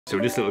So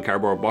this little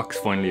cardboard box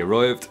finally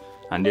arrived,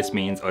 and this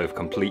means I've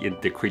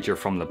completed the Creature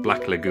from the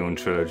Black Lagoon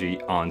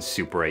trilogy on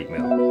Super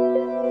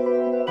 8mm.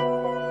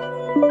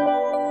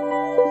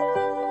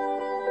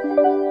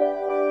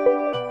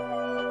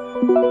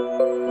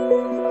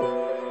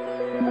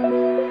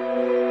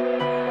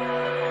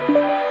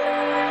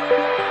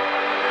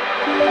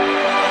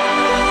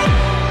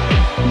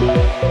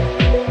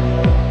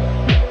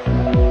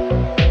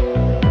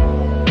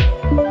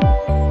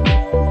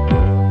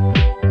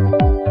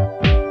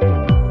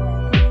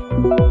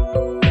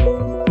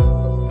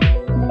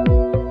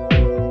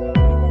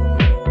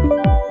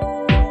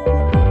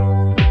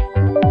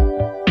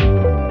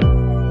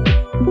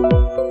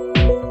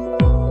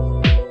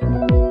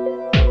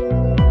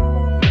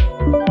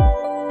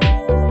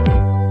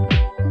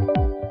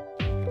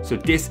 So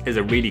this is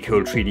a really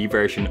cool 3D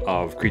version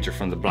of Creature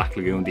from the Black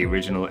Lagoon, the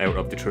original out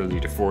of the trilogy,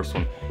 the first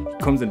one. It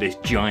comes in this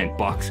giant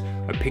box.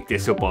 I picked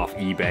this up off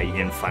eBay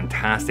in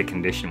fantastic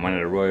condition when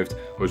it arrived.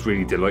 I was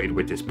really delighted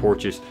with this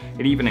purchase.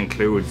 It even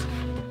includes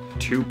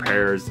 2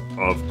 pairs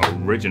of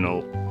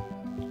original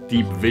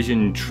Deep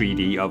Vision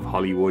 3D of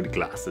Hollywood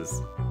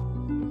glasses.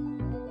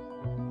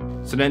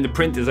 So then the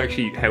print is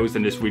actually housed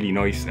in this really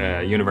nice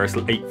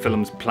Universal 8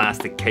 films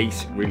plastic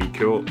case, really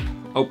cool.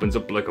 Opens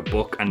up like a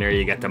book, and there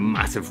you get the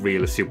massive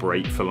reel of Super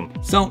 8 film.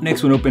 So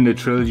next one up in the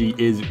trilogy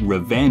is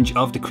Revenge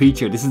of the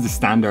Creature. This is the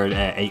standard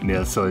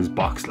 8mm size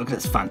box. Look at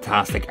this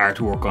fantastic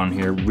artwork on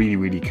here,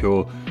 really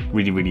cool.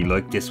 Really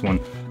like this one,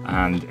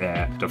 and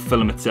the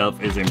film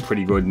itself is in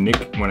pretty good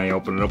nick when I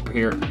open it up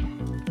here.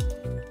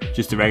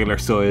 Just a regular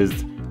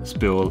sized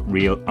spool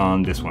reel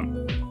on this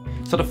one.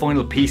 So the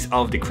final piece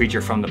of the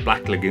Creature from the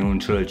Black Lagoon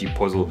trilogy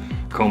puzzle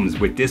comes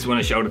with this one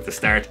I showed at the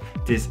start.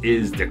 This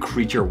is The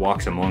Creature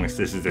Walks Among Us.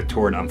 This is the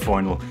third and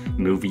final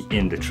movie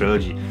in the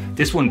trilogy.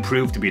 This one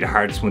proved to be the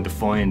hardest one to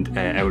find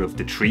out of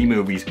the 3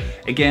 movies.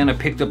 Again, I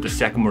picked up the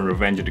second one,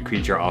 Revenge of the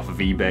Creature, off of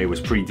eBay. Was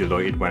pretty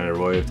delighted when it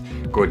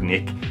arrived. Good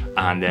nick.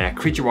 And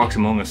Creature Walks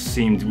Among Us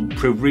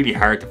proved really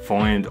hard to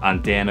find,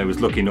 and then I was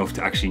lucky enough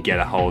to actually get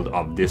a hold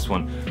of this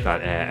one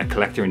that a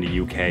collector in the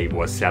UK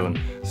was selling.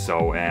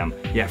 So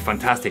yeah,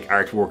 fantastic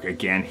artwork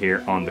again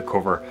here on the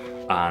cover,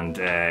 and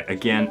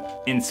again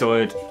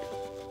inside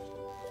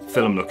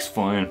film looks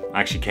fine.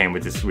 Actually came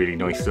with this really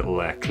nice little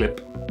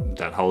clip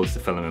that holds the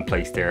film in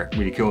place there.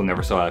 Really cool,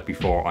 never saw that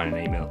before on an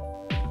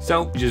 8mm.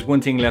 So just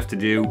one thing left to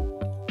do.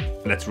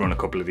 Let's run a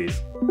couple of these.